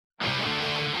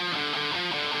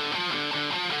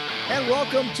And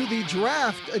welcome to the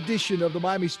draft edition of the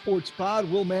Miami Sports Pod.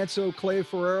 Will Manso, Clay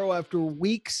Ferrero, after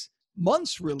weeks,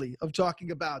 months really, of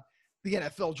talking about the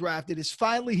NFL draft. It is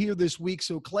finally here this week.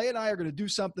 So Clay and I are going to do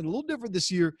something a little different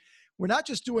this year. We're not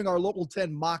just doing our Local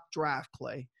 10 mock draft,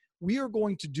 Clay. We are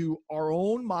going to do our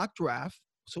own mock draft.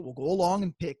 So we'll go along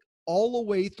and pick all the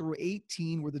way through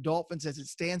 18, where the Dolphins, as it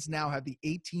stands now, have the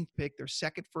 18th pick, their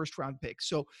second first-round pick.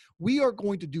 So we are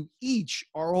going to do each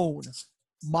our own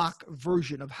mock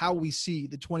version of how we see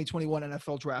the 2021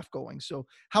 NFL draft going. So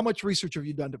how much research have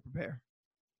you done to prepare?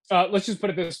 Let's just put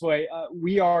it this way.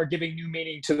 We are giving new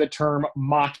meaning to the term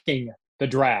mocking the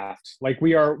draft. Like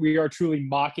we are truly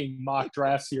mocking mock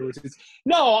draft series.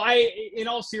 No, in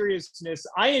all seriousness,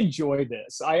 I enjoy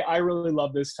this. I really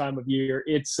love this time of year.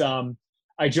 It's,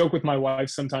 I joke with my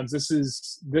wife sometimes, this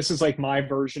is like my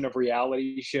version of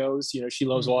reality shows. You know, she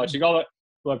loves watching all that.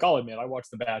 Look, I'll admit I watched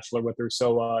The Bachelor with her,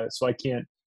 so I can't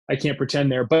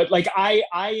pretend there. But like I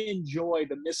enjoy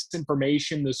the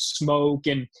misinformation, the smoke,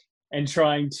 and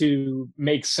trying to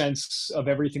make sense of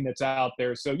everything that's out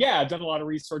there. So yeah, I've done a lot of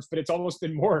research, but it's almost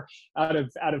been more out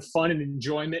of fun and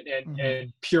enjoyment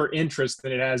and pure interest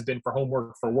than it has been for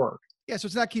homework for work. Yeah, so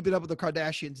it's not keeping up with the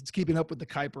Kardashians; it's keeping up with the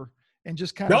Kuiper and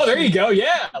just kind of. No, there you go.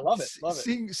 Yeah, I love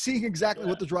it. Seeing exactly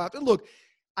what the draft. And look,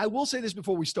 I will say this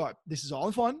before we start: this is all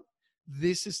in fun.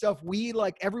 This is stuff we,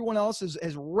 like everyone else,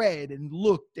 has read and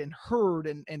looked and heard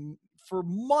and for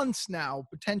months now,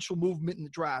 potential movement in the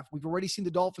draft. We've already seen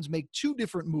the Dolphins make two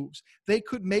different moves. They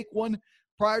could make one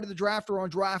prior to the draft or on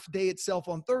draft day itself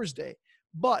on Thursday.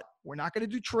 But we're not going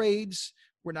to do trades.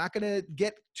 We're not going to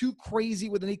get too crazy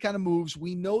with any kind of moves.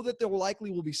 We know that there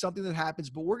likely will be something that happens,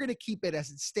 but we're going to keep it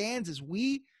as it stands as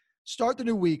we start the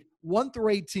new week, 1 through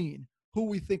 18, who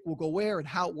we think will go where and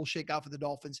how it will shake out for the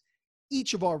Dolphins.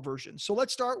 Each of our versions. So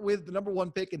let's start with the number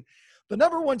one pick. And the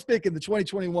number one pick in the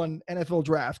 2021 NFL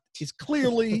draft is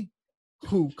clearly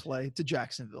who, Clay, to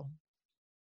Jacksonville?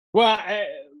 Well,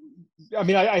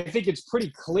 I think it's pretty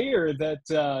clear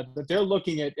that they're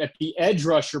looking at the edge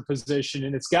rusher position,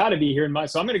 and it's got to be here in my.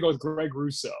 So I'm going to go with Greg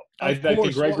Rousseau. I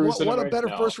think Greg Rousseau. What a better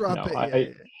first round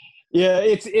pick. Yeah,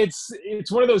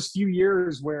 it's one of those few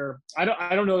years where I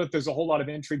don't know that there's a whole lot of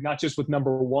intrigue, not just with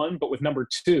number one, but with number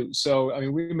two. So I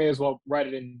mean, we may as well write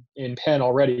it in pen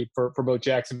already for both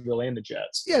Jacksonville and the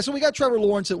Jets. Yeah, so we got Trevor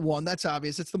Lawrence at 1. That's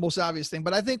obvious. It's the most obvious thing.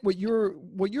 But I think what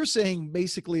you're saying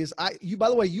basically is by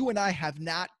the way, you and I have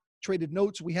not traded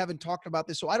notes. We haven't talked about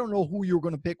this, so I don't know who you're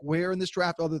going to pick where in this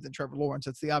draft other than Trevor Lawrence.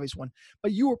 That's the obvious one.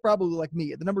 But you were probably like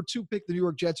me. At the number 2 pick, the New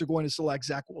York Jets are going to select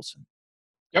Zach Wilson.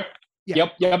 Yep. Yeah.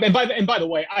 Yep. And by the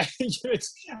way,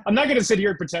 I'm not going to sit here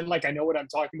and pretend like I know what I'm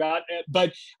talking about,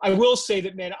 but I will say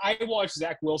that, man, I watched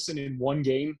Zach Wilson in one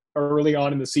game early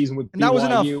on in the season with BYU. And that was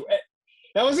enough.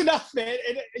 That was enough, man.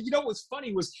 And you know what's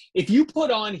funny was if you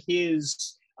put on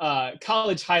his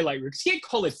college highlight reel, because you can't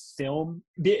call it film.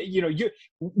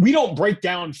 We don't break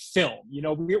down film.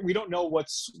 We don't know what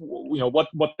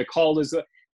the call is.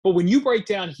 But when you break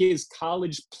down his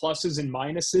college pluses and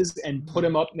minuses and put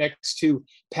him up next to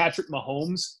Patrick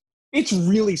Mahomes, it's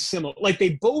really similar. Like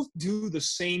they both do the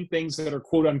same things that are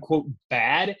quote unquote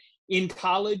bad in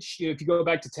college. If you go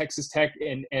back to Texas Tech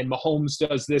and Mahomes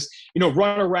does this,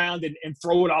 run around and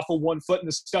throw it off of one foot and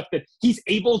the stuff that he's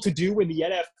able to do in the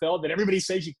NFL that everybody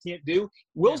says you can't do.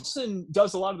 Wilson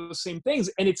does a lot of the same things,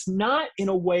 and it's not in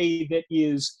a way that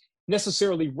is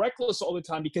necessarily reckless all the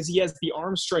time because he has the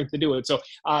arm strength to do it. So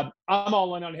I'm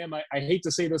all in on him. I hate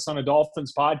to say this on a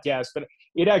Dolphins podcast, but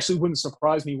it actually wouldn't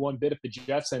surprise me one bit if the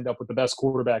Jets end up with the best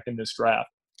quarterback in this draft.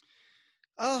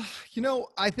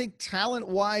 I think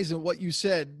talent-wise and what you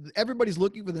said, everybody's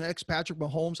looking for the next Patrick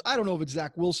Mahomes. I don't know if it's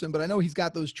Zach Wilson, but I know he's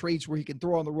got those traits where he can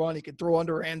throw on the run, he can throw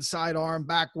underhand, sidearm,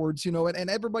 backwards, and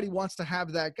everybody wants to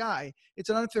have that guy. It's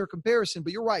an unfair comparison,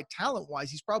 but you're right. Talent-wise,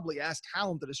 he's probably as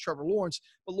talented as Trevor Lawrence,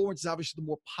 but Lawrence is obviously the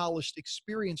more polished,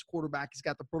 experienced quarterback. He's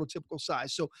got the prototypical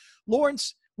size. So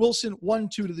Lawrence, Wilson, 1-2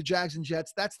 to the Jags and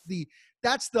Jets. That's the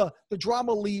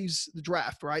drama leaves the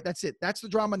draft, right? That's it. That's the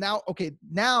drama now. Okay,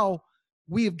 now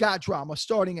we have got drama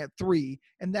starting at 3,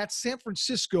 and that's San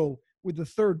Francisco with the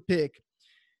 3rd pick.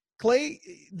 Clay,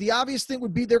 the obvious thing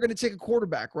would be they're going to take a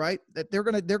quarterback, right? That they're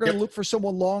going to look for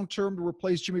someone long-term to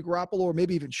replace Jimmy Garoppolo or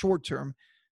maybe even short-term.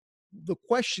 The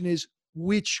question is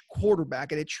which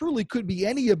quarterback, and it truly could be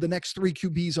any of the next 3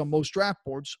 QBs on most draft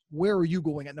boards. Where are you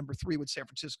going at number 3 with San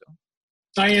Francisco?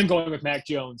 I am going with Mac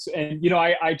Jones. And,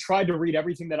 I tried to read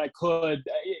everything that I could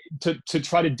to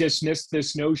try to dismiss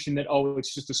this notion that,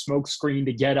 it's just a smoke screen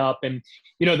to get up. And,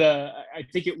 I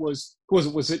think it was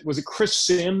it Chris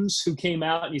Sims who came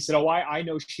out and he said, I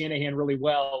know Shanahan really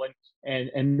well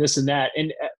and this and that.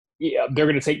 And yeah, they're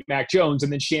going to take Mac Jones.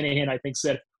 And then Shanahan, I think,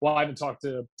 said, well, I haven't talked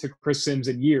to Chris Sims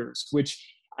in years, which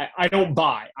I don't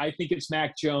buy. I think it's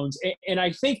Mac Jones. And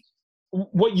I think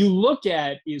what you look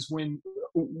at is when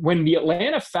the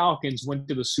Atlanta Falcons went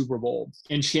to the Super Bowl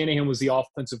and Shanahan was the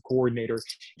offensive coordinator,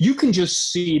 you can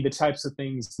just see the types of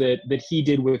things that he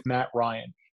did with Matt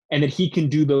Ryan, and that he can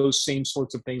do those same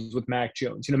sorts of things with Mac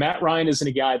Jones. Matt Ryan isn't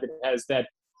a guy that has that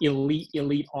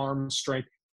elite arm strength,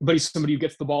 but he's somebody who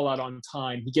gets the ball out on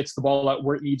time. He gets the ball out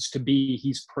where it needs to be.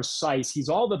 He's precise. He's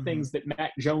all the things that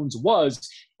Mac Jones was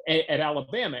at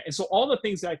Alabama. And so all the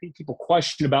things that I think people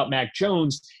question about Mac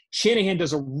Jones, Shanahan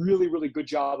does a really, really good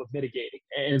job of mitigating.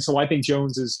 And so I think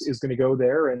Jones is going to go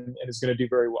there and is going to do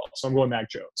very well. So I'm going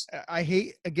Mac Jones. I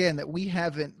hate, again, that we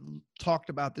haven't talked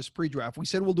about this pre-draft. We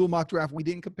said we'll do a mock draft. We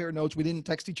didn't compare notes. We didn't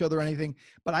text each other or anything.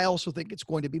 But I also think it's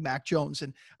going to be Mac Jones.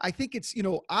 And I think it's,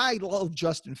 I love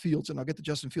Justin Fields, and I'll get to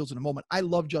Justin Fields in a moment. I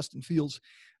love Justin Fields.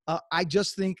 I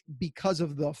just think because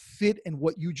of the fit and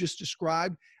what you just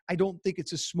described, I don't think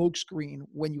it's a smokescreen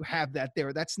when you have that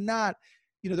there. That's not,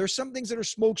 there's some things that are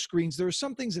smokescreens. There are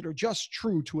some things that are just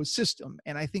true to a system.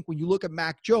 And I think when you look at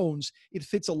Mac Jones, it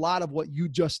fits a lot of what you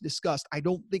just discussed. I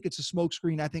don't think it's a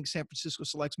smokescreen. I think San Francisco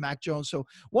selects Mac Jones. So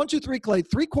 1, 2, 3, Clay,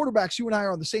 3 quarterbacks. You and I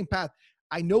are on the same path.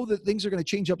 I know that things are going to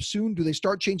change up soon. Do they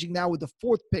start changing now with the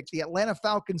 4th pick? The Atlanta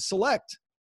Falcons select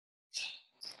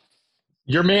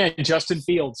your man, Justin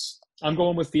Fields. I'm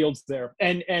going with Fields there.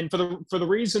 And for the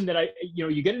reason that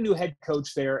you get a new head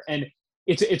coach there, and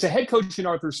it's a head coach in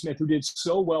Arthur Smith who did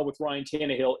so well with Ryan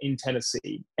Tannehill in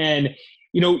Tennessee. And,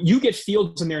 you get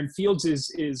Fields in there, and Fields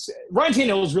is Ryan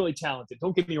Tannehill is really talented.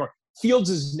 Don't get me wrong. Fields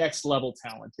is next level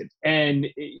talented. And,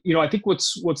 I think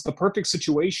what's the perfect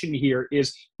situation here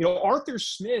is, Arthur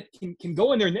Smith can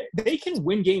go in there and they can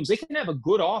win games. They can have a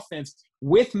good offense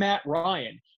with Matt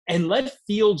Ryan and let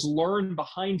Fields learn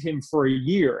behind him for a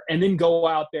year and then go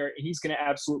out there and he's going to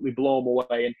absolutely blow him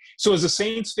away. And so as a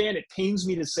Saints fan, it pains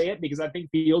me to say it because I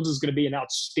think Fields is going to be an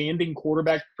outstanding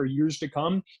quarterback for years to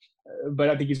come. But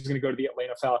I think he's going to go to the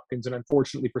Atlanta Falcons. And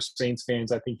unfortunately for Saints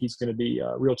fans, I think he's going to be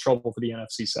real trouble for the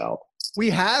NFC South. We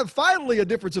have finally a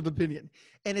difference of opinion.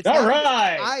 And it's all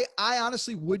right. I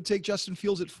honestly would take Justin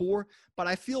Fields at 4, but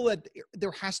I feel that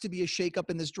there has to be a shakeup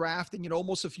in this draft. And,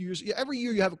 almost a few years, every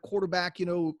year you have a quarterback,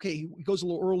 okay, he goes a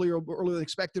little earlier than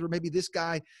expected, or maybe this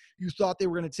guy you thought they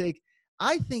were going to take.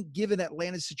 I think given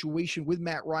Atlanta's situation with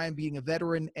Matt Ryan being a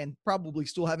veteran and probably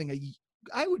still having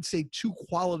I would say 2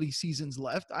 quality seasons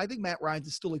left, I think Matt Ryan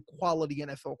is still a quality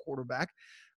NFL quarterback.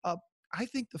 I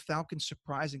think the Falcons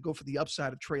surprise and go for the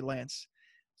upside of Trey Lance.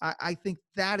 I think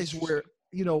that is where,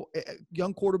 a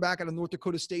young quarterback out of North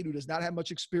Dakota State who does not have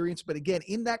much experience. But again,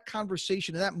 in that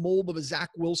conversation, in that mold of a Zach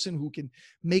Wilson who can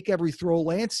make every throw,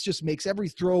 Lance just makes every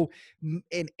throw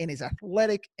and is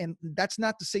athletic. And that's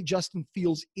not to say Justin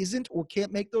Fields isn't or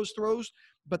can't make those throws,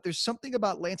 but there's something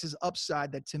about Lance's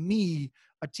upside that to me,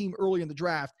 a team early in the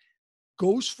draft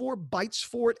goes for, bites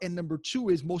for it. And number 2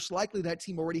 is most likely that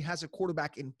team already has a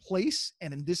quarterback in place.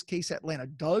 And in this case, Atlanta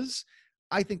does.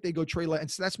 I think they go Trey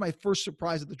Lance. That's my first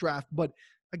surprise at the draft. But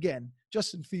again,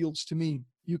 Justin Fields, to me,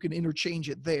 you can interchange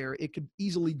it there. It could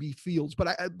easily be Fields.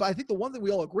 But I think the one that we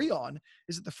all agree on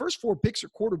is that the first 4 picks are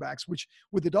quarterbacks, which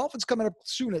with the Dolphins coming up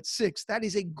soon at 6, that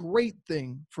is a great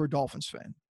thing for a Dolphins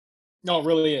fan. No, it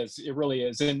really is. It really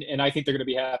is. And I think they're going to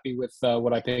be happy with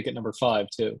what I pick at number 5,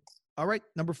 too. All right,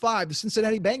 number 5, the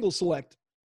Cincinnati Bengals select.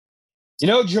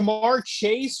 Ja'Marr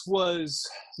Chase was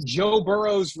Joe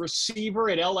Burrow's receiver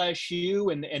at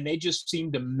LSU, and they just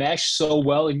seemed to mesh so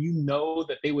well. And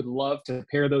that they would love to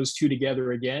pair those two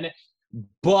together again.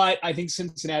 But I think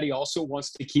Cincinnati also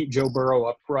wants to keep Joe Burrow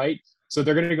upright. So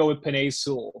they're going to go with Penei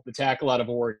Sewell, the tackle out of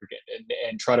Oregon,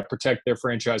 and try to protect their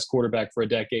franchise quarterback for a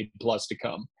decade plus to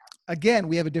come. Again,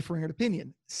 we have a differing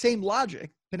opinion. Same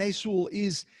logic. Penei Sewell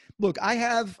is – look, I'm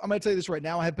going to tell you this right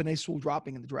now. I have Penei Sewell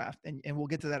dropping in the draft, and we'll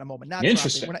get to that in a moment. Not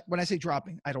interesting. Dropping. When I say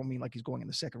dropping, I don't mean like he's going in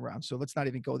the second round, so let's not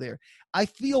even go there. I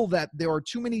feel that there are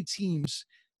too many teams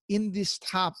in this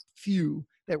top few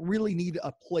that really need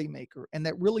a playmaker and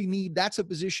that really need – that's a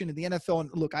position in the NFL. And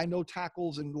look, I know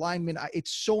tackles and linemen.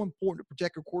 It's so important to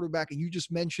protect your quarterback, and you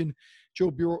just mentioned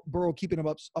Joe Burrow keeping him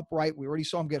upright. We already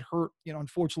saw him get hurt,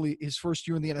 unfortunately, his first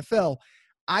year in the NFL.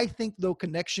 I think, though,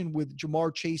 connection with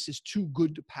Ja'Marr Chase is too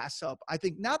good to pass up. I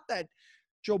think not that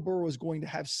Joe Burrow is going to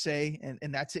have say,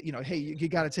 and that's it. Hey, you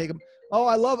got to take him. Oh,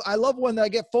 I love when I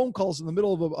get phone calls in the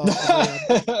middle of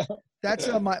that's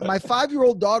my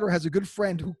 5-year-old daughter has a good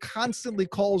friend who constantly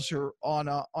calls her on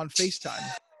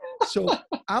FaceTime. So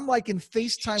I'm like in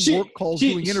FaceTime She, work calls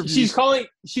doing interviews.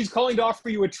 she's calling to offer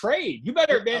you a trade. You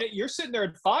better, man. You're sitting there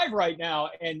at 5 right now,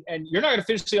 and you're not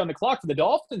officially on the clock for the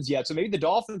Dolphins yet. So maybe the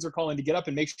Dolphins are calling to get up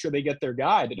and make sure they get their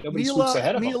guy, that nobody swoops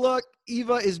ahead of them.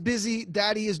 Eva is busy.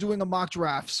 Daddy is doing a mock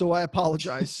draft, so I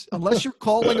apologize. Unless you're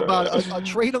calling about a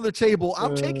trade on the table,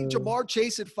 I'm taking Ja'Marr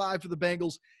Chase at 5 for the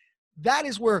Bengals. That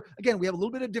is where, again, we have a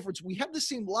little bit of difference. We have the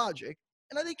same logic.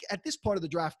 And I think at this part of the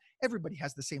draft, everybody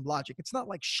has the same logic. It's not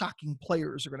like shocking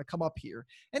players are going to come up here.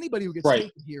 Anybody who gets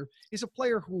taken here is a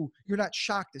player who you're not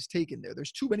shocked is taken there.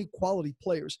 There's too many quality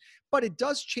players. But it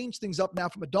does change things up now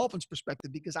from a Dolphins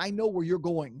perspective, because I know where you're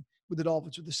going with the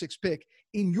Dolphins with the 6th pick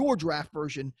in your draft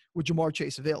version with Ja'Marr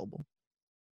Chase available.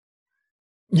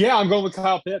 Yeah, I'm going with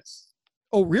Kyle Pitts.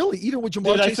 Oh, really? Even with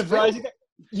Ja'Marr Chase available?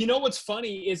 You know what's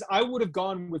funny is I would have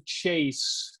gone with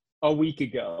Chase a week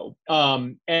ago,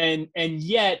 and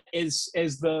yet as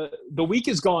the week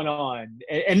has gone on,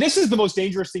 and this is the most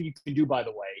dangerous thing you can do, by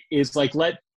the way, is like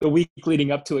let the week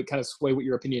leading up to it kind of sway what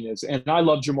your opinion is. And I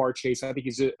love Ja'Marr Chase. I think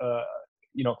he's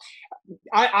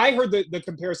I heard the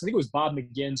comparison. I think it was Bob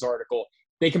McGinn's article.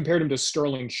 They compared him to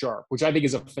Sterling Sharp, which I think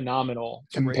is a phenomenal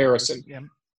comparison. Yeah.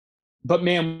 But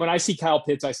man, when I see Kyle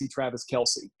Pitts, I see Travis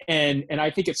Kelce. And I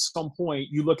think at some point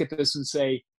you look at this and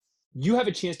say, you have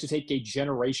a chance to take a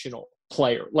generational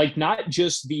player, like not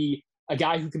just a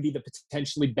guy who can be the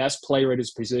potentially best player at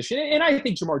his position. And I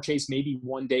think Ja'Marr Chase maybe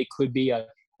one day could be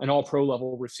an all-pro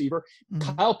level receiver.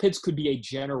 Mm-hmm. Kyle Pitts could be a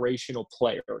generational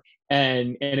player.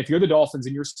 And if you're the Dolphins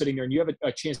and you're sitting there and you have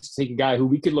a chance to take a guy who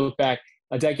we could look back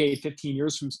a decade, 15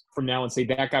 years from now and say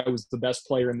that guy was the best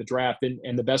player in the draft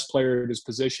and the best player at his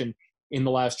position in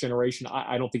the last generation,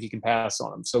 I don't think you can pass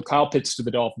on him. So Kyle Pitts to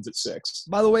the Dolphins at 6.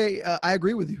 By the way, I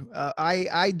agree with you.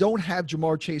 I don't have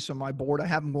Ja'Marr Chase on my board. I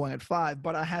have him going at 5,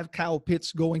 but I have Kyle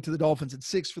Pitts going to the Dolphins at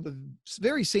 6 for the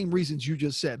very same reasons you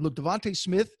just said. Look, Devontae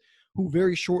Smith, who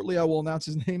very shortly I will announce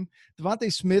his name.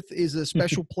 Devontae Smith is a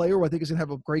special player who I think is going to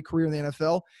have a great career in the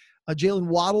NFL. Jalen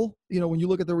Waddle, when you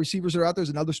look at the receivers that are out there, is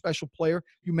another special player.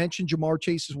 You mentioned Ja'Marr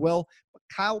Chase as well. But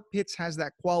Kyle Pitts has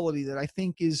that quality that I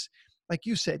think is, like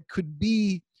you said, could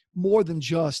be more than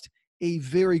just a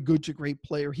very good to great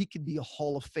player. He could be a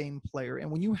Hall of Fame player. And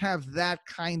when you have that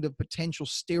kind of potential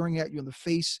staring at you in the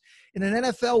face in an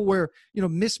NFL where,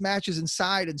 mismatches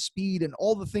inside and speed and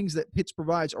all the things that Pitts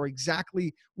provides are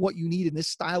exactly what you need in this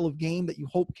style of game that you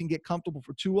hope can get comfortable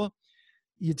for Tua,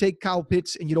 you take Kyle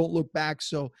Pitts and you don't look back.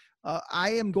 So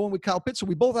I am going with Kyle Pitts. So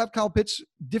we both have Kyle Pitts,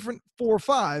 different 4 or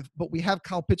 5, but we have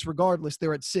Kyle Pitts regardless.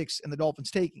 They're at 6 and the Dolphins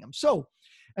taking him. So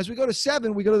as we go to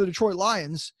 7, we go to the Detroit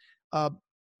Lions.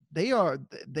 They are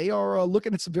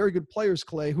looking at some very good players,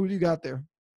 Clay. Who do you got there?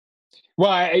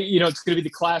 Well, it's going to be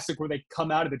the classic where they come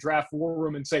out of the draft war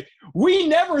room and say, we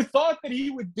never thought that he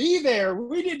would be there.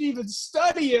 We didn't even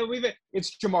study him.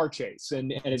 It's Ja'Marr Chase,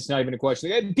 and it's not even a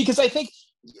question. Because I think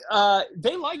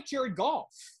they like Jared Goff.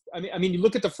 I mean, you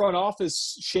look at the front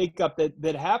office shakeup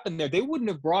that happened there. They wouldn't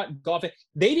have brought Goff.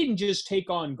 They didn't just take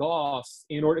on Goff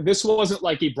in order. This wasn't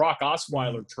like a Brock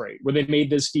Osweiler trade where they made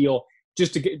this deal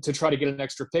just to try to get an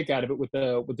extra pick out of it with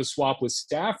the swap with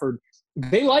Stafford.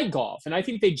 They like Goff, and I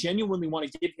think they genuinely want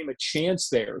to give him a chance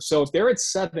there. So if they're at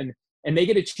 7 and they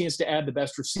get a chance to add the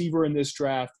best receiver in this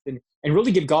draft and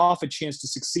really give Goff a chance to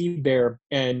succeed there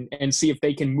and see if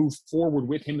they can move forward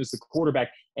with him as the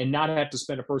quarterback and not have to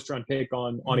spend a first-round pick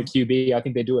on a QB, I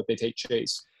think they do it. They take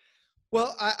Chase.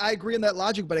 Well, I agree in that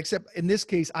logic, but except in this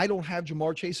case, I don't have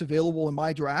Ja'Marr Chase available in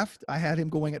my draft. I had him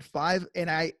going at 5,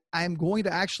 and I'm going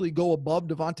to actually go above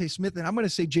Devontae Smith, and I'm going to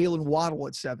say Jalen Waddle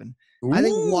at 7. Ooh, I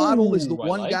think Waddle is the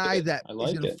one guy that is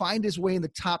going to find his way in the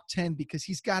top 10 because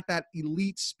he's got that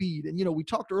elite speed. And, we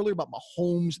talked earlier about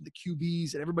Mahomes and the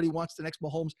QBs, and everybody wants the next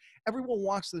Mahomes. Everyone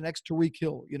wants the next Tyreek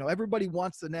Hill. Everybody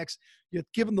wants the next,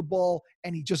 give him the ball,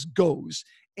 and he just goes.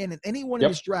 And anyone in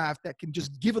this draft that can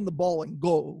just give him the ball and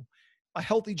go, a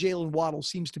healthy Jalen Waddle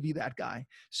seems to be that guy.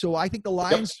 So I think the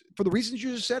Lions, for the reasons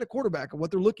you just said, a quarterback and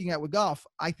what they're looking at with Goff,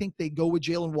 I think they go with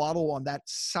Jalen Waddle on that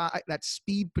side, that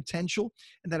speed potential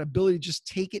and that ability to just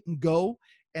take it and go.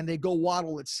 And they go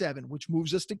Waddle at 7, which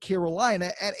moves us to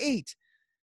Carolina at 8.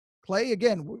 Clay,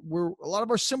 again, we're a lot of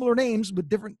our similar names, but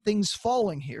different things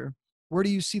falling here. Where do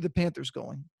you see the Panthers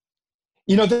going?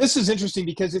 This is interesting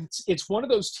because it's one of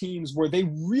those teams where they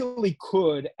really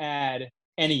could add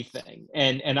anything,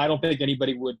 and I don't think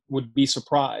anybody would be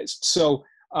surprised. So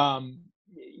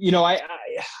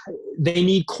they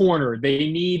need corner. They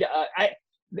need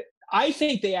I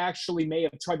think they actually may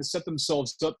have tried to set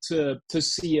themselves up to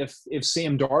see if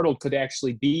Sam Darnold could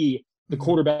actually be the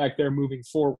quarterback there moving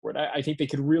forward. I think they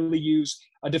could really use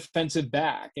a defensive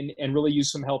back and really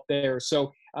use some help there.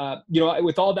 So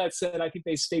With all that said, I think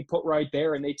they stay put right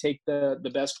there and they take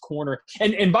the best corner.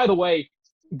 And by the way,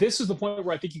 this is the point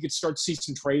where I think you could start to see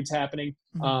some trades happening.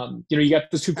 You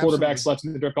got the two quarterbacks left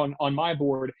in the draft on my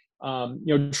board.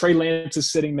 Trey Lance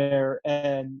is sitting there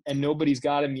and nobody's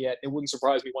got him yet. It wouldn't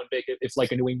surprise me one bit if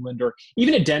like a New England or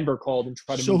even a Denver called and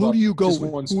tried to move up. So who do you go just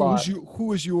with? One spot.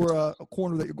 Who is your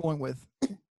corner that you're going with?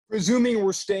 Presuming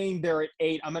we're staying there at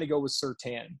 8, I'm going to go with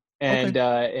Surtain. And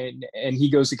Okay. and he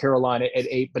goes to Carolina at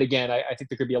 8. But again, I think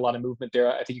there could be a lot of movement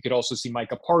there. I think you could also see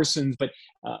Micah Parsons, but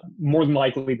more than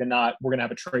likely than not, we're going to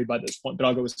have a trade by this point. But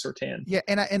I'll go with Surtain. Yeah,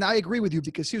 and I agree with you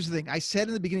because here's the thing. I said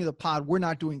in the beginning of the pod, we're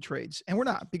not doing trades, and we're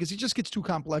not because it just gets too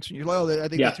complex. And you're like, oh, I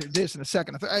think that's this in a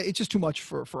second. It's just too much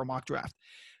for a mock draft.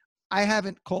 I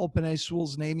haven't called Penei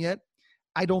Sewell's name yet.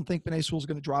 I don't think Penei Sewell's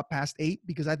going to drop past 8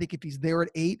 because I think if he's there at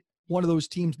 8, one of those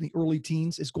teams in the early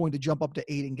teens is going to jump up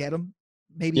to 8 and get him.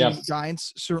 Maybe the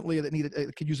Giants, certainly,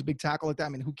 that could use a big tackle like that. I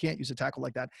mean, who can't use a tackle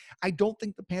like that? I don't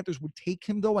think the Panthers would take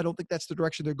him, though. I don't think that's the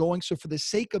direction they're going. So for the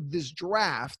sake of this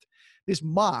draft, this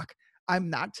mock, I'm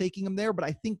not taking him there, but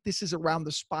I think this is around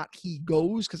the spot he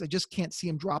goes because I just can't see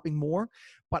him dropping more.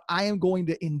 But I am going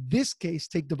to, in this case,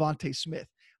 take Devontae Smith.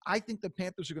 I think the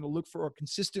Panthers are going to look for a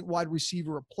consistent wide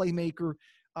receiver, a playmaker.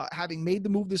 Having made the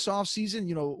move this offseason,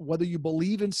 whether you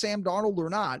believe in Sam Darnold or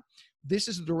not, this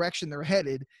is the direction they're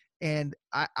headed. And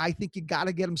I think you got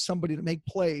to get him somebody to make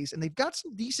plays. And they've got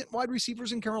some decent wide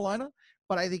receivers in Carolina,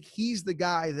 but I think he's the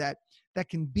guy that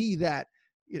can be that.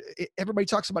 Everybody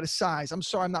talks about his size. I'm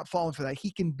sorry, I'm not falling for that.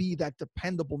 He can be that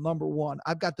dependable number one.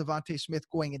 I've got Devontae Smith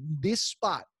going in this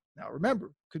spot. Now,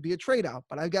 remember, could be a trade out,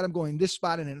 but I've got him going this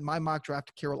spot and in my mock draft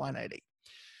to Carolina at 8.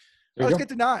 Let's get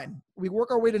to 9. We work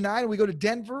our way to 9, and we go to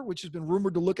Denver, which has been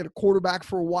rumored to look at a quarterback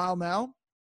for a while now.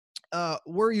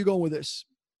 Where are you going with this?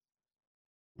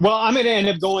 Well, I'm going to end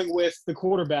up going with the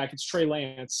quarterback. It's Trey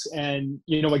Lance. And,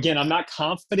 again, I'm not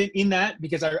confident in that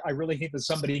because I really think that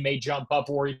somebody may jump up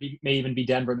or it may even be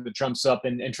Denver that jumps up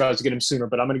and tries to get him sooner.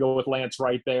 But I'm going to go with Lance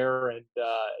right there. And,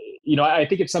 I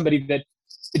think it's somebody that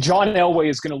John Elway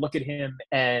is going to look at him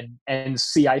and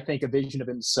see, I think, a vision of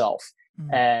himself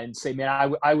and say,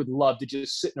 man, I would love to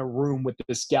just sit in a room with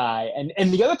this guy.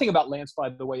 And the other thing about Lance, by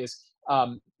the way, is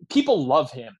people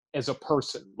love him as a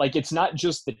person. Like, it's not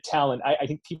just the talent. I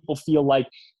think people feel like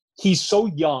he's so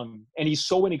young and he's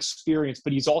so inexperienced,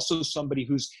 but he's also somebody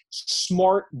who's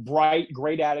smart, bright,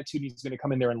 great attitude. He's going to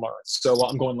come in there and learn. So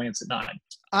I'm going Lance at 9.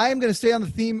 I am going to stay on the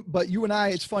theme, but you and I,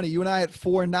 it's funny. You and I at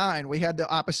 4 and 9, we had the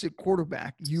opposite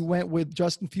quarterback. You went with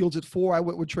Justin Fields at 4. I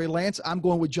went with Trey Lance. I'm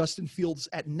going with Justin Fields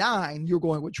at 9. You're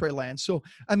going with Trey Lance. So,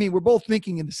 I mean, we're both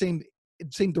thinking in the same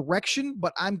direction,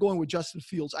 but I'm going with Justin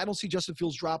Fields. I don't see Justin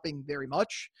Fields dropping very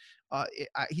much.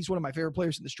 He's one of my favorite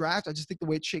players in this draft. I just think the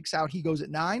way it shakes out, he goes at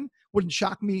 9. Wouldn't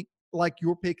shock me like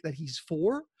your pick that he's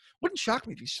 4. Wouldn't shock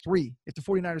me if he's 3. If the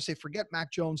 49ers say, forget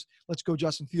Mac Jones, let's go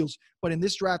Justin Fields. But in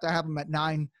this draft, I have him at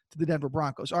 9 to the Denver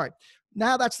Broncos. All right.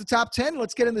 Now that's the top 10.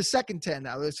 Let's get into the second 10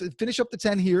 now. Let's finish up the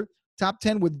 10 here. Top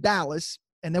 10 with Dallas,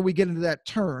 and then we get into that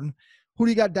turn. Who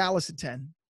do you got Dallas at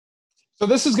 10? So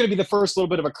this is going to be the first little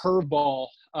bit of a curveball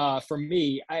for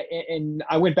me.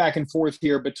 I went back and forth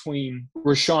here between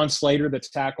Rashawn Slater, the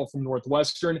tackle from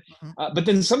Northwestern, but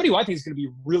then somebody who I think is going to be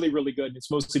really, really good, and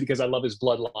it's mostly because I love his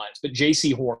bloodlines, but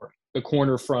J.C. Horn, the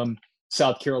corner from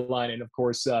South Carolina, and of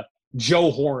course,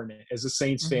 Joe Horn, as a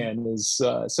Saints fan, is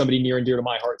somebody near and dear to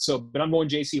my heart. So, but I'm going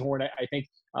J.C. Horn. I think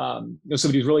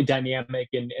somebody who's really dynamic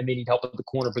and they need help at the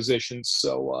corner position.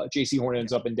 So J.C. Horn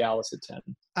ends up in Dallas at 10.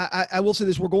 I will say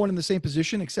this. We're going in the same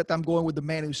position, except I'm going with the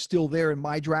man who's still there in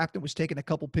my draft and was taken a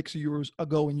couple picks of yours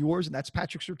ago in yours, and that's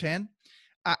Patrick Surtain.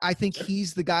 I think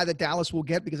he's the guy that Dallas will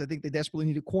get because I think they desperately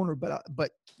need a corner.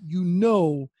 But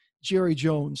Jerry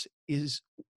Jones is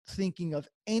thinking of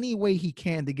any way he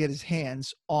can to get his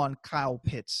hands on Kyle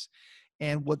Pitts.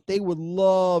 And what they would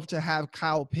love to have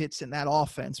Kyle Pitts in that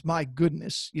offense, my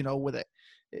goodness, with it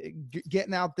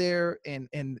getting out there and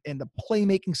the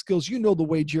playmaking skills, the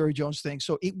way Jerry Jones thinks.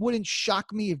 So it wouldn't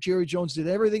shock me if Jerry Jones did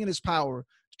everything in his power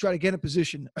to try to get in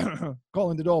position,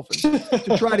 calling the Dolphins,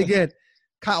 to try to get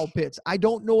Kyle Pitts. I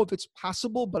don't know if it's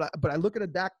possible, but I look at a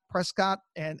Dak Prescott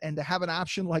and to have an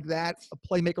option like that, a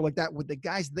playmaker like that with the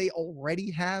guys they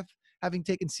already have, having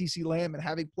taken CeeDee Lamb and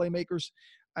having playmakers.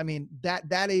 I mean,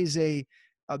 that is the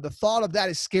thought of that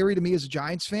is scary to me as a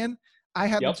Giants fan. I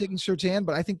haven't taken Surtain,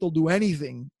 but I think they'll do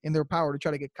anything in their power to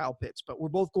try to get Kyle Pitts. But we're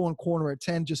both going corner at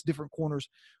 10, just different corners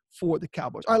for the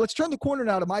Cowboys. All right, let's turn the corner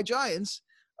now to my Giants.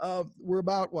 We're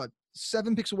about,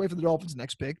 7 picks away from the Dolphins'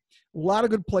 next pick. A lot of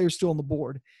good players still on the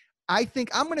board. I think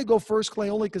I'm going to go first, Clay,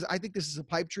 only because I think this is a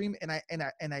pipe dream, and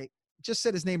I just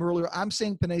said his name earlier. I'm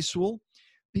saying Penei Sewell.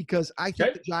 because I think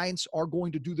Okay. the Giants are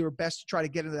going to do their best to try to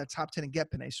get into that top 10 and get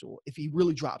Penei Sewell if he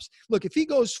really drops. Look, if he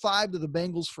goes 5 to the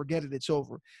Bengals, forget it, it's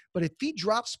over. But if he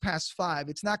drops past 5,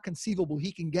 it's not conceivable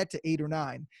he can get to 8 or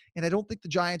 9. And I don't think the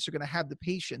Giants are going to have the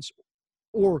patience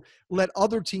or let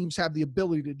other teams have the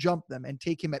ability to jump them and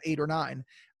take him at 8 or 9.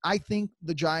 I think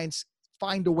the Giants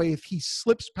find a way if he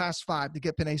slips past 5 to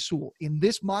get Penei Sewell. In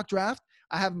this mock draft,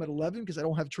 I have him at 11 because I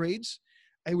don't have trades.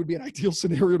 It would be an ideal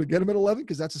scenario to get him at 11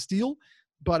 because that's a steal.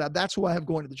 But that's who I have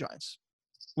going to the Giants.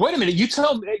 Wait a minute. You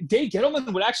tell me Dave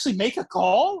Gettleman would actually make a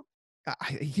call?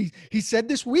 He said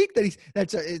this week that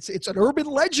it's an urban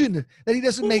legend that he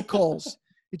doesn't make calls.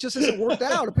 It just hasn't worked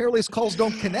out. Apparently his calls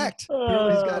don't connect.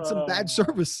 Apparently he's got some bad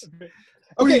service.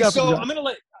 Okay, so I'm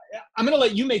gonna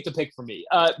let you make the pick for me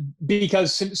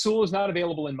because Sewell is not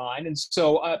available in mine, and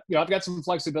so I've got some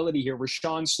flexibility here.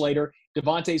 Rashawn Slater,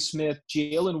 Devontae Smith,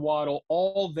 Jalen Waddle,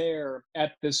 all there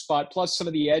at this spot, plus some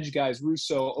of the edge guys: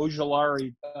 Russo,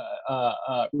 Ojulari,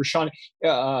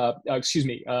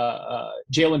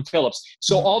 Jalen Phillips.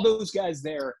 So all those guys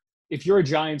there. If you're a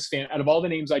Giants fan, out of all the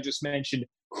names I just mentioned,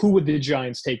 who would the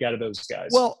Giants take out of those guys?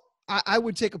 Well, I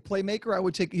would take a playmaker. I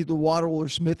would take either Waddle or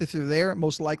Smith if they're there.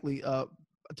 Most likely,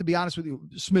 to be honest with you,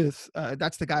 Smith.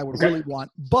 That's the guy I would really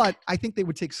want. But I think they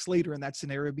would take Slater in that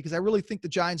scenario because I really think the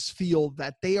Giants feel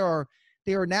that they are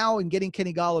now in getting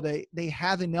Kenny Golladay. They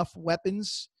have enough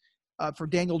weapons for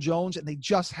Daniel Jones, and they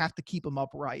just have to keep him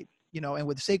upright. And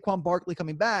with Saquon Barkley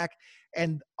coming back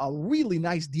and a really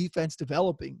nice defense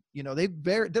developing, they've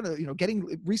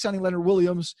re-signing Leonard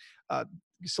Williams,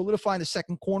 solidifying the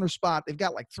second corner spot. They've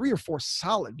got like 3 or 4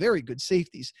 solid, very good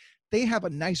safeties. They have a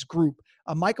nice group.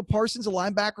 Micah Parsons, a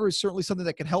linebacker, is certainly something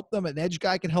that can help them. An edge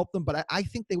guy can help them, but I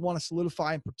think they want to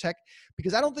solidify and protect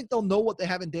because I don't think they'll know what they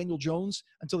have in Daniel Jones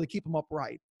until they keep him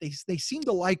upright. They seem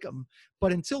to like him,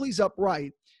 but until he's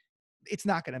upright, it's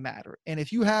not going to matter. And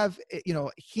if you have,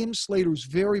 him, Slater's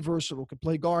very versatile, could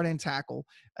play guard and tackle.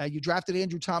 You drafted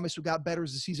Andrew Thomas, who got better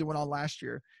as the season went on last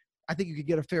year. I think you could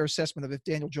get a fair assessment of if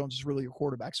Daniel Jones is really your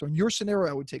quarterback. So in your scenario,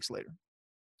 I would take Slater.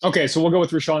 Okay, so we'll go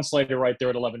with Rashawn Slater right there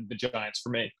at 11, the Giants for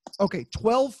me. Okay,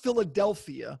 12,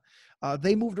 Philadelphia.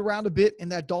 They moved around a bit in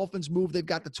that Dolphins move. They've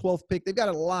got the 12th pick. They've got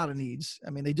a lot of needs. I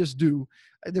mean, they just do.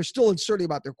 They're still uncertain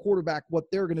about their quarterback, what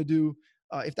they're going to do,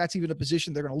 if that's even a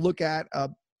position they're going to look at.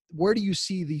 Where do you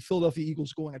see the Philadelphia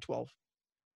Eagles going at 12?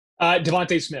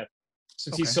 Devontae Smith,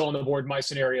 since he's still on the board in my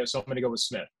scenario, so I'm going to go with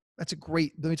Smith. Let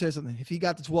me tell you something. If he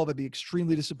got to 12, I'd be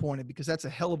extremely disappointed because that's a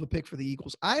hell of a pick for the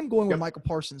Eagles. I'm going with Michael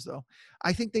Parsons, though.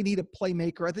 I think they need a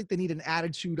playmaker. I think they need an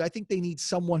attitude. I think they need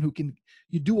someone who can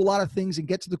do a lot of things and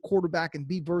get to the quarterback and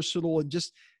be versatile and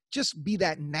just be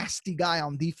that nasty guy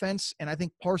on defense. And I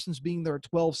think Parsons being there at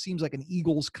 12 seems like an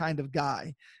Eagles kind of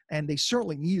guy. And they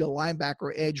certainly need a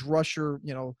linebacker, edge rusher,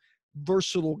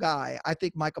 versatile guy. I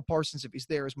think Michael Parsons, if he's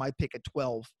there, is my pick at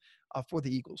 12 for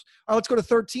the Eagles. All right, let's go to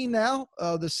 13 now.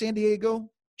 The San Diego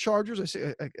Chargers.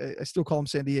 I still call them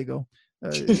San Diego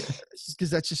because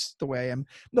that's just the way I am.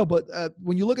 No, but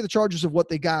when you look at the Chargers of what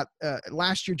they got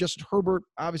last year, Justin Herbert,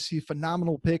 obviously a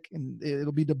phenomenal pick, and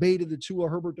it'll be debated, the Tua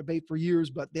Herbert debate for years,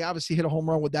 but they obviously hit a home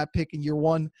run with that pick in year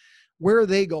one. Where are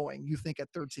they going, you think, at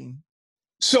 13?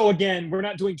 So again, we're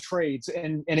not doing trades,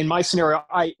 and in my scenario,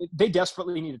 they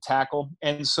desperately need a tackle,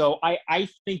 and so I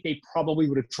think they probably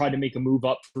would have tried to make a move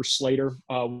up for Slater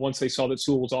once they saw that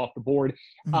Sewell was off the board.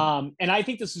 Mm-hmm. And I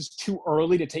think this is too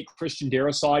early to take Christian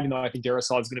Darrisaw, even though I think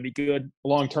Darrisaw is going to be good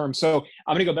long term. So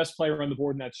I'm going to go best player on the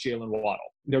board, and that's Jalen Waddle.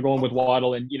 They're going with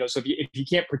Waddle, and so if you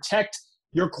can't protect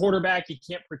your quarterback, you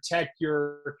can't protect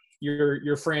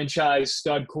your franchise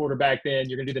stud quarterback, then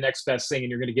you're going to do the next best thing, and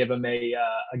you're going to give him a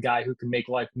guy who can make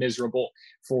life miserable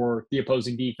for the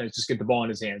opposing defense. Just get the ball in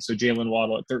his hands. So Jalen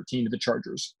Waddle at 13 to the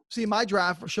Chargers. See, my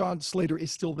draft, Rashawn Slater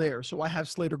is still there. So I have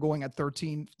Slater going at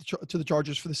 13 to the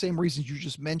Chargers for the same reasons you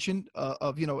just mentioned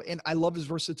and I love his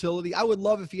versatility. I would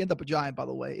love if he ended up a Giant, by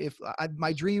the way. If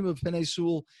my dream of Penei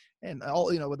Sewell and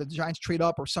all, whether the Giants trade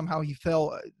up or somehow he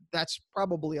fell, that's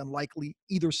probably unlikely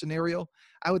either scenario.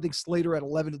 I would think Slater at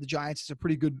 11 to the Giants is a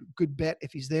pretty good bet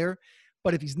if he's there.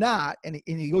 But if he's not and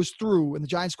he goes through and the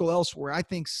Giants go elsewhere, I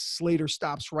think Slater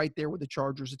stops right there with the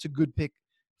Chargers. It's a good pick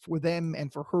for them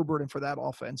and for Herbert and for that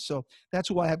offense. So that's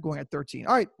who I have going at 13.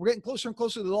 All right, we're getting closer and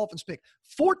closer to the Dolphins pick.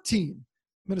 14,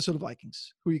 Minnesota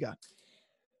Vikings. Who you got?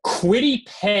 Kwity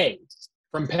Paye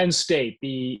from Penn State,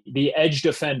 the edge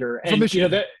defender. And, from Michigan.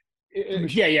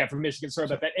 From Michigan. Sorry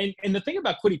about that. And the thing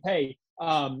about Kwity Paye,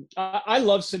 I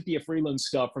love Cynthia Freeland's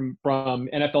stuff from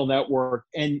NFL Network,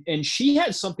 and she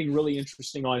has something really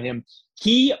interesting on him.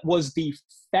 He was the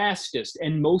fastest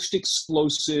and most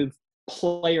explosive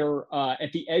player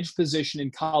at the edge position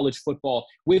in college football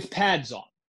with pads on.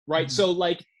 right? Mhm. So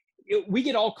like we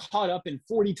get all caught up in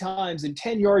 40 times and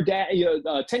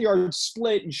 10-yard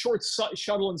split and short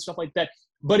shuttle and stuff like that.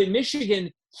 But in Michigan,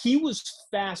 he was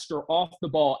faster off the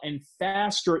ball and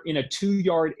faster in a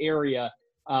 2-yard area.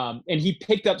 And he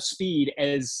picked up speed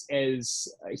as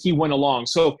he went along.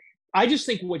 So I just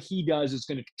think what he does is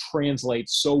going to translate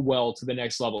so well to the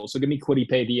next level. So give me Kwity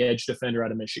Paye, the edge defender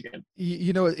out of Michigan.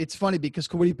 You know, it's funny because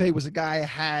Kwity Paye was a guy I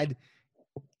had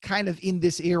kind of in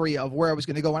this area of where I was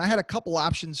going to go. And I had a couple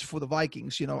options for the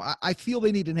Vikings. You know, I feel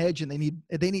they need an edge and they need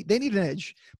an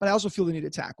edge, but I also feel they need a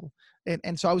tackle.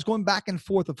 And so I was going back and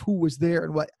forth of who was there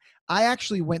and what. I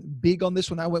actually went big on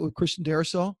this when I went with Christian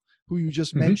Darrisaw, who you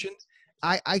just mentioned.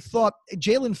 I thought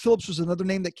Jalen Phillips was another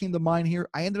name that came to mind here.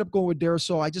 I ended up going with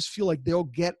Darrisaw. I just feel like they'll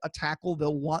get a tackle.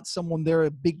 They'll want someone there,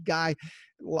 a big guy.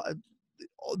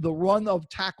 The run of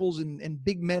tackles and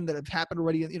big men that have happened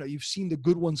already, you know, you've seen the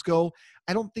good ones go.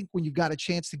 I don't think when you've got a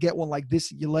chance to get one like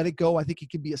this, you let it go. I think he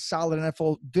could be a solid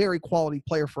NFL, very quality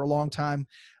player for a long time.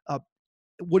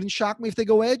 It wouldn't shock me if they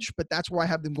go edge, but that's where I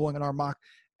have them going in our mock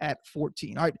at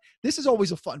 14. All right, this is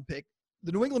always a fun pick.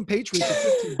 The New England Patriots at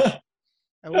 15.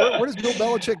 Where does Bill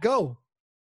Belichick go?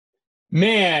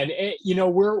 Man, you know,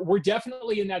 we're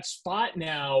definitely in that spot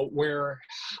now where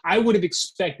I would have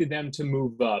expected them to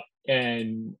move up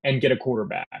and get a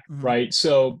quarterback, right?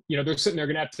 So, you know, they're sitting there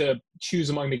going to have to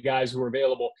choose among the guys who are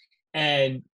available.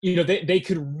 And, you know, they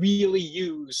could really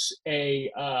use a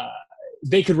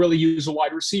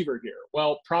wide receiver here.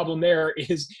 Well, problem there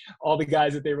is all the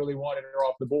guys that they really wanted are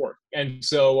off the board. And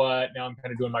so now I'm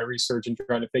kind of doing my research and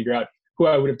trying to figure out who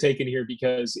I would have taken here,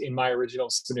 because in my original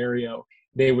scenario,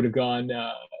 they would have gone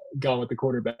with the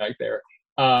quarterback there.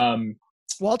 Well,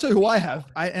 I'll tell you who I have.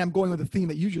 I am going with the theme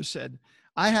that you just said.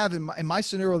 I have in my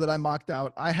scenario that I mocked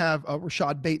out, I have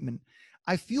Rashad Bateman.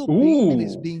 I feel Bateman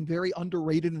is being very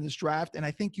underrated in this draft, and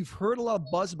I think you've heard a lot of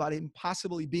buzz about him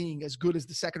possibly being as good as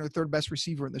the second or third best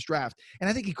receiver in this draft, and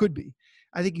I think he could be.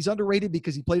 I think he's underrated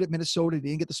because he played at Minnesota. He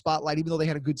didn't get the spotlight, even though they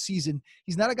had a good season.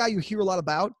 He's not a guy you hear a lot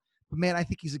about, but, man, I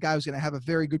think he's a guy who's going to have a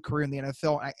very good career in the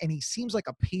NFL, and he seems like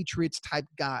a Patriots-type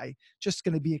guy, just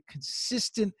going to be a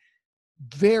consistent,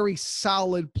 very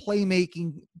solid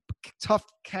playmaking, tough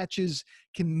catches,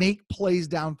 can make plays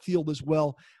downfield as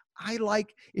well. I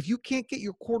like, if you can't get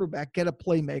your quarterback, get a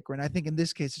playmaker, and I think in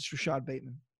this case it's Rashad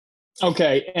Bateman.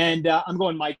 Okay, and I'm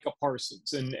going Micah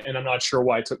Parsons, and I'm not sure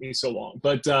why it took me so long,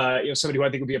 but you know, somebody who I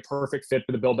think would be a perfect fit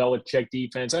for the Bill Belichick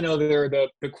defense. I know there are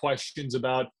the questions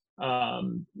about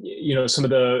you know, some of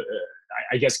the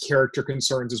I guess character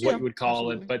concerns is what you would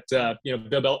call it, but you know,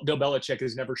 Bill Belichick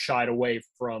has never shied away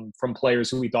from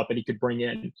players who he thought that he could bring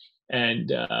in and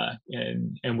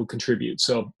would contribute.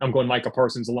 So I'm going Micah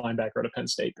Parsons, a linebacker out of Penn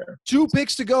State there. 2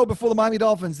 picks to go before the Miami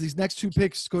Dolphins. These next 2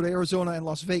 picks go to Arizona and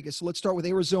Las Vegas. So let's start with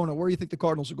Arizona. Where do you think the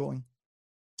Cardinals are going?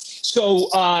 So,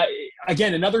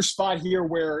 again, another spot here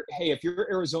where, hey, if you're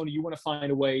Arizona, you want to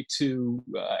find a way to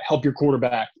help your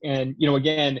quarterback. And, you know,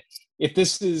 again, if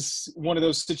this is one of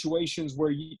those situations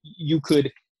where you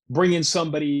could bring in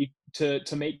somebody to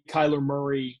make Kyler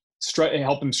Murray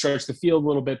help him stretch the field a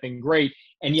little bit, then great.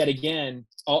 And yet again,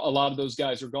 a lot of those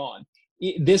guys are gone.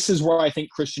 This is where I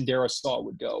think Christian Darrisaw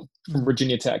would go from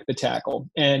Virginia Tech, the tackle.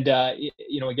 And,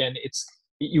 you know, again, it's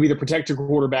you either protect your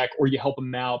quarterback or you help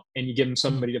him out and you give him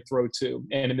somebody to throw to.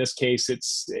 And in this case,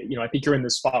 it's, you know, I think you're in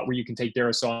this spot where you can take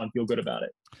Darrisaw and feel good about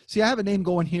it. See, I have a name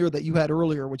going here that you had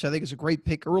earlier, which I think is a great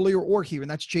pick earlier or here,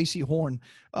 and that's J.C. Horn.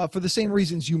 For the same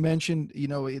reasons you mentioned, you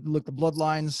know, look, the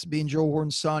bloodlines, being Joe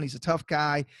Horn's son, he's a tough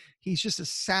guy. He's just a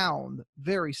sound,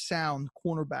 very sound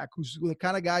cornerback who's the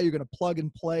kind of guy you're going to plug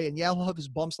and play. And, yeah, he'll have his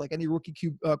bumps like any rookie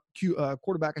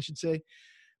quarterback, I should say.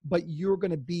 But you're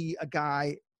going to be a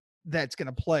guy that's going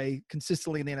to play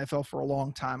consistently in the NFL for a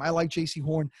long time. I like J.C.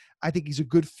 Horn. I think he's a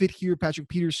good fit here. Patrick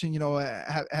Peterson, you know,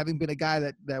 having been a guy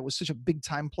that was such a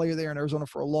big-time player there in Arizona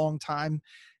for a long time,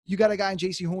 you got a guy in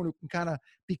J.C. Horn who can kind of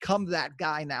become that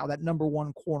guy now, that number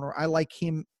 1 corner. I like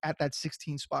him at that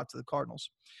 16 spot to the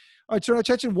Cardinals. All right, Serna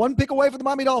Chechen, 1 pick away for the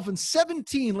Miami Dolphins.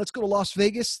 17. Let's go to Las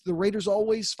Vegas. The Raiders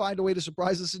always find a way to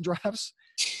surprise us in drafts.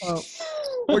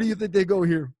 Where do you think they go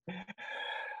here?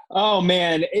 Oh,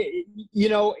 man, you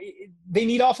know, they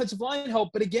need offensive line help.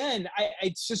 But again,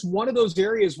 it's just one of those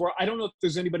areas where I don't know if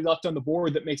there's anybody left on the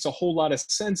board that makes a whole lot of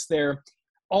sense there.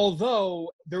 Although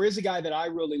there is a guy that I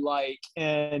really like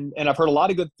and I've heard a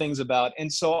lot of good things about.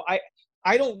 And so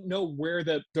I don't know where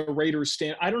the Raiders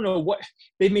stand. I don't know what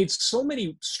 – they've made so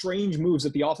many strange moves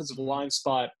at the offensive line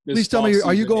spot. Please tell me,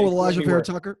 are you going with Elijah Vera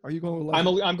Tucker? Are you going with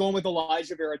Elijah? I'm going with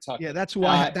Elijah Vera Tucker. Yeah, that's who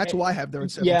I have there in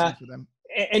 17 for them.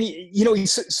 And you know,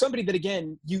 he's somebody that,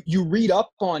 again, you read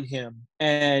up on him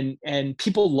and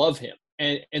people love him.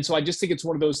 And so I just think it's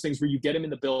one of those things where you get him in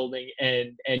the building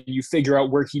and you figure out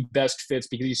where he best fits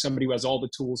because he's somebody who has all the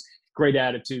tools, great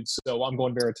attitude. So I'm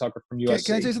going Vera Tucker from USC.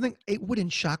 Can I say something? It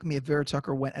wouldn't shock me if Vera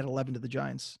Tucker went at 11 to the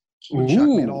Giants. It wouldn't Ooh, shock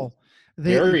me at all.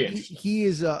 He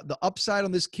is the upside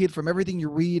on this kid from everything you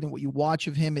read and what you watch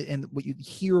of him and what you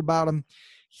hear about him.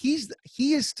 He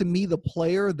is to me the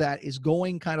player that is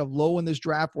going kind of low in this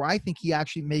draft where I think he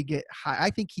actually may get high. I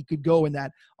think he could go in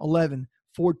that 11,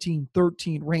 14,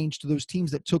 13 range to those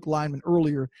teams that took linemen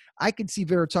earlier. I could see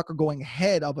Vera Tucker going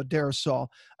ahead of a Darisaw,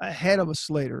 ahead of a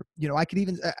Slater. I could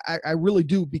even – I really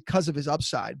do because of his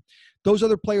upside. Those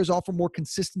other players offer more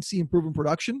consistency and proven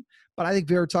production, but I think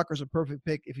Vera Tucker's a perfect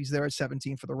pick if he's there at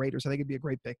 17 for the Raiders. I think it'd be a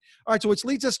great pick. All right, so which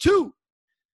leads us to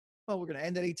 – well, we're going to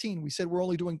end at 18. We said we're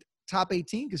only doing top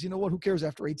 18 because you know what? Who cares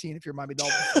after 18 if you're Miami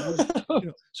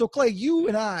Dolphins? So, Clay, you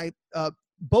and I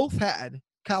both had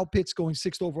 – Kyle Pitts going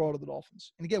 6th overall to the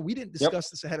Dolphins. And again, we didn't discuss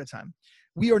this ahead of time.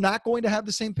 We are not going to have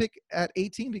the same pick at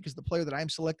 18 because the player that I'm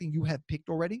selecting, you have picked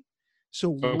already.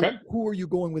 So who are you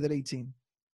going with at 18?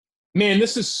 Man,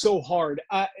 this is so hard.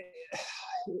 I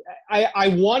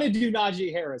want to do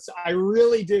Najee Harris. I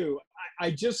really do.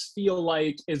 I just feel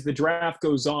like as the draft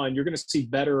goes on, you're going to see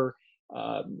better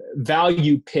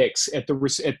value picks at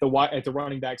the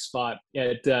running back spot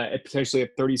at potentially at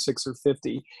 36 or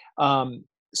 50.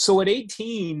 So at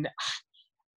 18,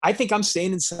 I think I'm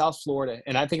staying in South Florida,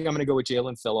 and I think I'm going to go with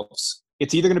Jalen Phillips.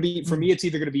 It's either going to be, for me, it's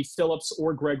either going to be Phillips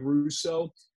or Greg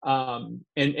Rousseau. And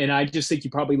I just think you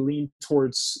probably lean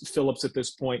towards Phillips at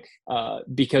this point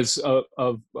because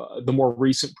of the more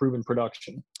recent proven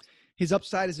production. His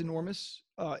upside is enormous.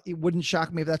 It wouldn't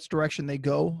shock me if that's the direction they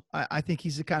go. I think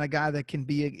he's the kind of guy that can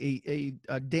be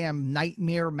a damn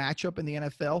nightmare matchup in the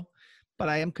NFL. But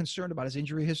I am concerned about his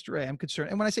injury history. I am concerned.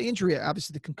 And when I say injury,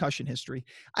 obviously the concussion history.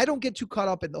 I don't get too caught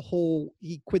up in the whole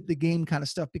he quit the game kind of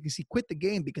stuff because he quit the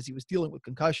game because he was dealing with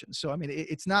concussions. So, I mean,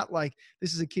 it's not like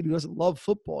this is a kid who doesn't love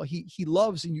football. He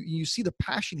loves, and you see the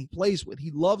passion he plays with.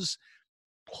 He loves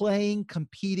playing,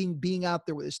 competing, being out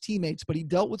there with his teammates. But he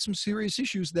dealt with some serious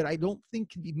issues that I don't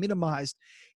think can be minimized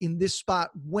in this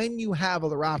spot when you have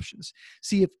other options.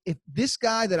 See, if this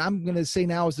guy that I'm going to say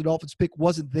now is the Dolphins pick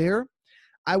wasn't there,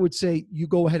 I would say you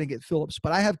go ahead and get Phillips.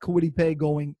 But I have Kwity Paye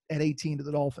going at 18 to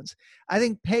the Dolphins. I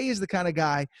think Paye is the kind of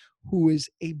guy who is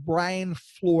a Brian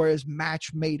Flores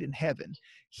match made in heaven.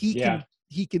 He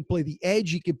can play the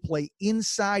edge. He can play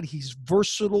inside. He's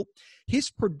versatile. His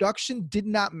production did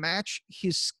not match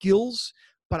his skills,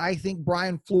 but I think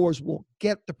Brian Flores will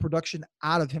get the production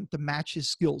out of him to match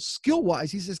his skills.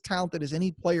 Skill-wise, he's as talented as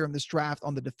any player in this draft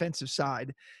on the defensive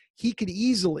side. He could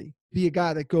easily be a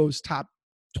guy that goes top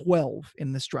 12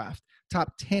 in this draft,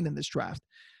 top 10 in this draft.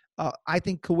 I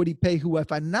think Kwity Paye, who,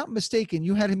 if I'm not mistaken,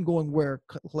 you had him going where,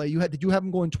 Clay? Did you have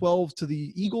him going 12 to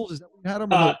the Eagles? Is that what you had him?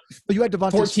 No? But you had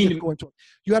Devontae Smith going 12.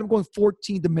 You had him going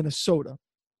 14 to Minnesota.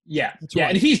 Yeah. Yeah. Right.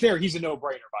 And if he's there, he's a no-brainer,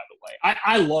 by the way.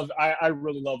 I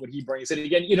really love what he brings. And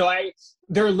again,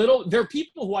 there are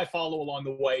people who I follow along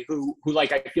the way who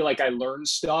like, I feel like I learned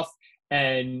stuff.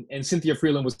 And Cynthia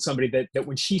Freeland was somebody that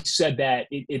when she said that,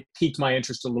 it piqued my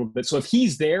interest a little bit. So if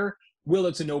he's there, Will,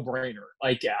 it's a no-brainer.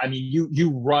 Like, I mean,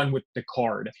 you run with the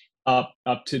card up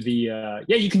to the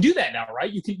you can do that now, right?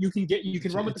 You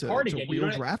can run with the card again. You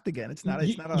don't draft again. It's not.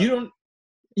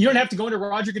 You don't have to go into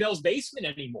Roger Goodell's basement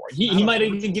anymore. He might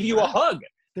even give you a hug.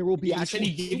 There will be actually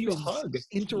give you a hug,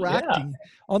 interacting.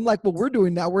 Unlike what we're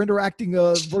doing now, we're interacting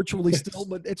virtually still,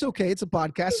 but it's okay. It's a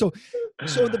podcast. So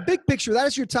the big picture, that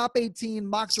is your top 18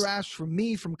 mock drafts from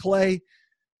me, from Clay,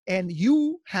 and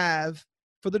you have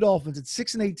for the Dolphins at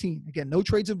 6 and 18. Again, no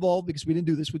trades involved because we didn't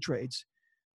do this with trades.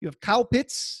 You have Kyle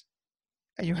Pitts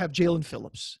and you have Jalen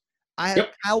Phillips. I have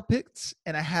Kyle Pitts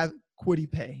and I have Kwity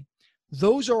Paye.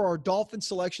 Those are our Dolphin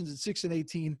selections at 6 and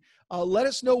 18. Let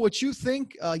us know what you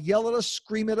think. Yell at us,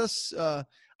 scream at us. I'll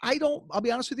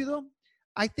be honest with you though.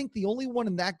 I think the only one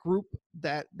in that group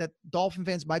that Dolphin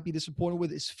fans might be disappointed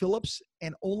with is Phillips,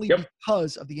 and only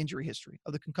because of the injury history,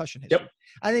 of the concussion history.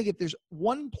 I think if there's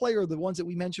one player, the ones that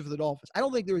we mentioned for the Dolphins, I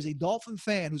don't think there is a Dolphin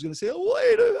fan who's going to say, "Oh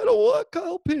wait, I don't want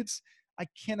Kyle Pitts." I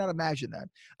cannot imagine that.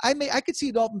 I could see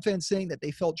a Dolphin fan saying that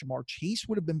they felt Jamar Chase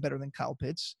would have been better than Kyle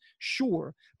Pitts,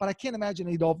 sure, but I can't imagine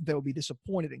any Dolphin fan would be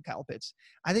disappointed in Kyle Pitts.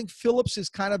 I think Phillips is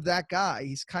kind of that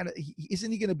guy.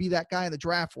 Isn't he going to be that guy in the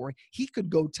draft where he could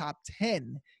go top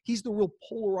 10? He's the real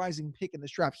polarizing pick in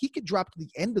this draft. He could drop to the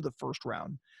end of the first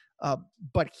round,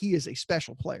 but he is a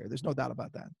special player. There's no doubt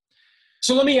about that.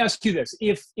 So let me ask you this: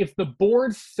 if the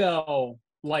board fell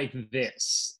like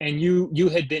this, and you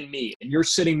had been me, and you're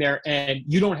sitting there, and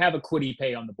you don't have a Kwity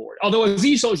Paye on the board. Although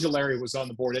Azeez Ojulari was on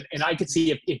the board, and I could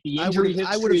see if the injury history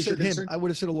I would have is your said him. concern. I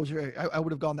would have said Ojulari. I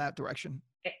would have gone that direction.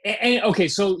 And okay,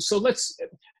 so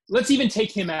let's even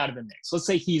take him out of the mix. Let's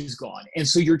say he's gone, and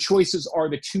so your choices are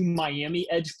the two Miami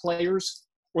edge players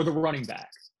or the running back.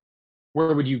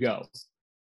 Where would you go?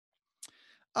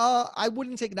 I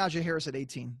wouldn't take Najee Harris at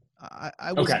 18.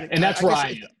 I wouldn't Okay, and that's where I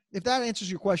am. If that answers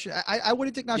your question, I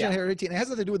wouldn't take Najee Harris at 18. It has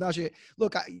nothing to do with Najee.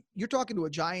 Look, you're talking to a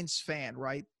Giants fan,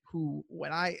 right? Who,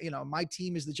 when my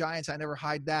team is the Giants, I never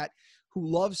hide that, who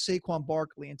loves Saquon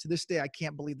Barkley. And to this day, I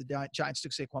can't believe the Giants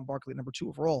took Saquon Barkley number 2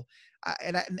 overall.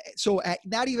 So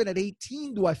not even at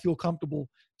 18 do I feel comfortable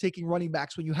taking running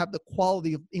backs when you have the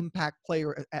quality of impact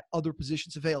player at other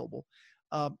positions available.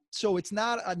 So it's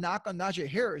not a knock on Najee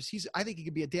Harris. I think he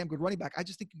could be a damn good running back. I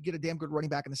just think you can get a damn good running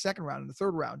back in the second round and the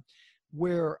third round,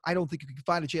 where I don't think you can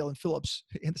find a Jalen Phillips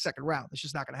in the second round. It's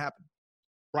just not going to happen.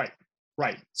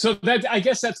 Right. So I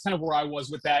guess that's kind of where I was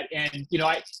with that. And,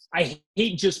 I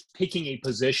hate just picking a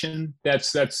position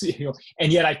that's,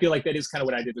 and yet I feel like that is kind of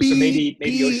what I did. So maybe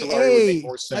Ojulari would make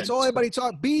more sense. That's all everybody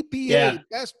talks. BPA,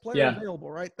 best player available,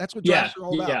 right? That's what drafts are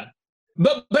all about. Yeah.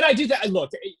 But I do that.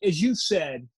 Look, as you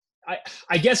said,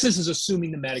 I guess this is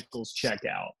assuming the medicals check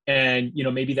out, and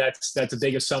maybe that's a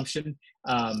big assumption.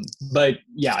 But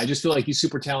yeah, I just feel like he's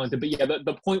super talented. But yeah,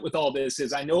 the point with all this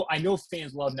is I know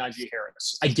fans love Najee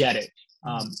Harris. I get it.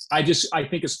 I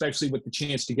think especially with the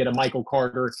chance to get a Michael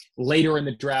Carter later in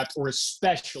the draft, or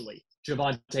especially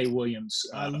Javonte Williams,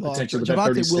 potentially.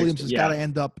 Javonte Williams has got to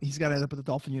end up. He's got to end up with the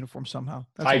Dolphin uniform somehow.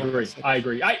 I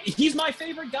agree. He's my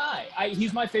favorite guy.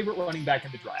 He's my favorite running back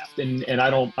in the draft, and I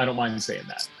don't mind saying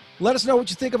that. Let us know what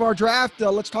you think of our draft.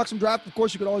 Let's talk some draft. Of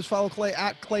course, you can always follow Clay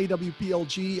at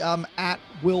ClayWPLG. I'm at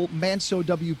Will Manso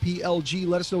WPLG.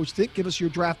 Let us know what you think. Give us your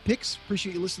draft picks.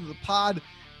 Appreciate you listening to the pod.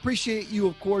 Appreciate you,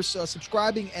 of course,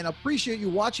 subscribing, and appreciate you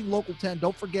watching Local 10.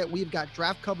 Don't forget, we've got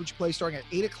draft coverage play starting at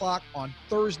 8 o'clock on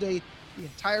Thursday. The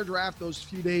entire draft, those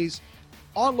few days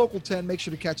on Local 10. Make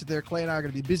sure to catch it there. Clay and I are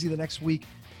going to be busy the next week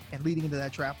and leading into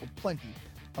that draft with plenty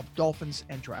of Dolphins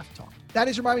and draft talk. That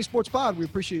is your Miami Sports Pod. We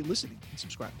appreciate you listening and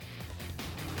subscribing.